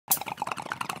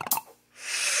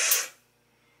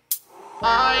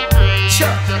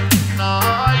Sure.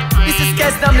 This is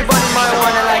Keznamdi burning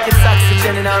marijuana like it's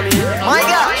oxygen, you know what I mean? My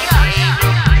God!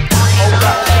 Oh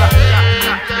God.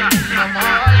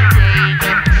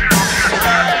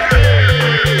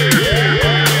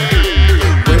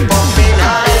 We're pumping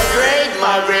high-grade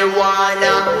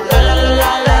marijuana, la la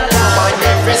la la la, on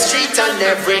every street and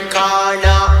every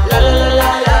corner, la la la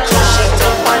la la. Crush it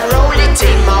up and roll it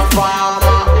in my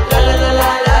farmer, la la la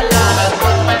la la la.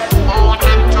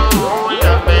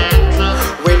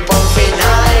 We're pumping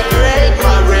high-grade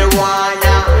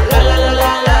marijuana, la la la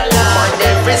la la la, on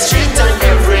every street and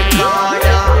every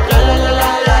corner, la la la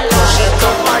la la la. Crush it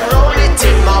up and roll it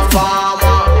in my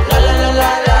farmer, la la la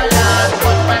la la la.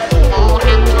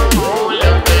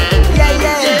 Yeah,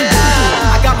 yeah,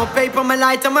 yeah. I got my paper, my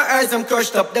light and my herbs, I'm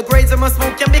crushed up. The grades of my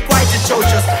smoke can be quite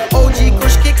atrocious. OG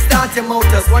Kush kickstart your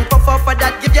motors. One puff off of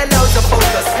that give you loads of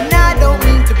focus. And I don't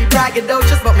mean to be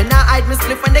braggadocious, but me not hide my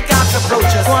slip when the cops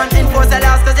approach us. One enforce that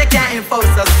house cause you can't enforce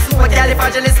us. Super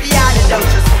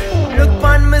califragilisticexpialidocious. Look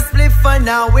on my slip for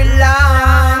now we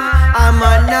long. I'm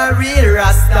on a real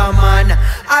Rasta man,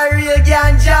 a real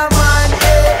ganja man,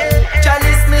 eh.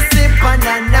 Chalice me sip on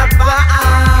a bar.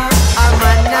 I'm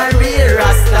on a real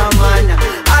Rasta man,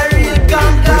 a real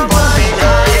ganja man.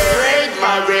 High-grade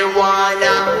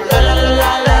marijuana, la la la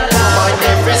la la la, on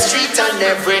every street and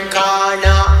every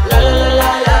corner, la la la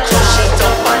la la. Crush it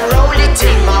up and roll it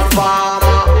in my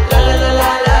farmer, la la la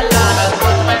la la la.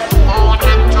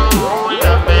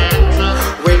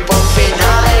 We're pumping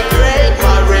high-grade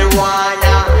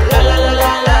marijuana, la la la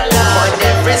la la la, on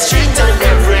every street and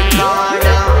every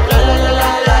corner, la la la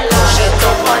la la la. Crush it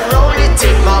up and roll it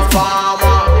in my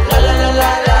farmer, la la la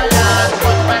la la la.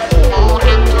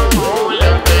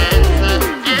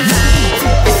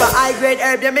 If a high-grade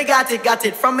herb, yeah, me got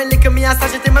it. From me liquor, me a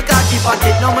stash it in my khaki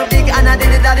pocket. Now me big and I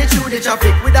did it, daddy through the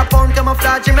traffic. With a pound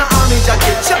camouflage in my army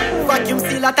jacket. Chop, vacuum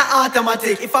seal at a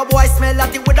automatic. If a boy smell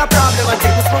at it with a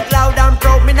problematic, me smoke loud and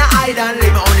proud, me not hide and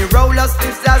live. Me only roll up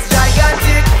spliffs that's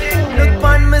gigantic. Look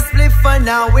on me spliff for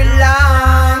now we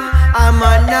long. I'm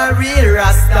on a real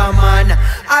Rasta man,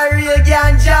 a real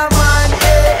ganja man,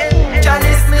 eh.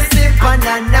 Chalice me sip on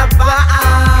a bar.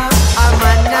 I'm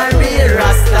on a real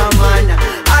Rasta man,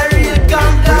 a real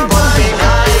ganja man.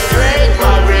 High-grade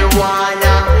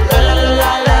marijuana, la la la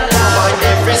la la la, on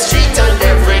every street and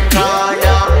every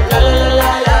corner, la la la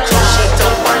la la. Crush it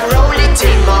up and roll it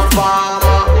in my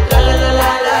farmer, la la la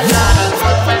la la la.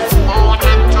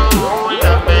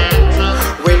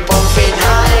 We're pumping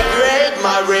high-grade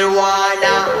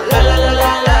marijuana, la la la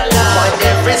la la la, on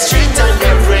every street and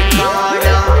every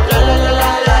corner, la la la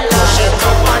la la la. Crush it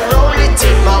up and roll it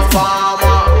in my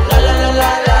farmer, la la la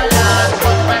la la la.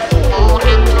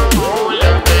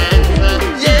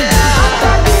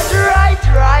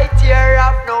 Right here,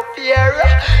 have no fear.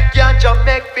 Ganja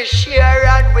make me share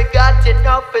and we got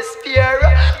enough to spare.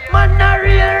 Man a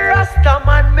real Rasta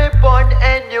man, me born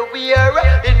anywhere.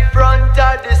 In front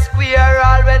of the square,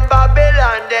 all when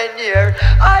Babylon then here.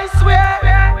 I swear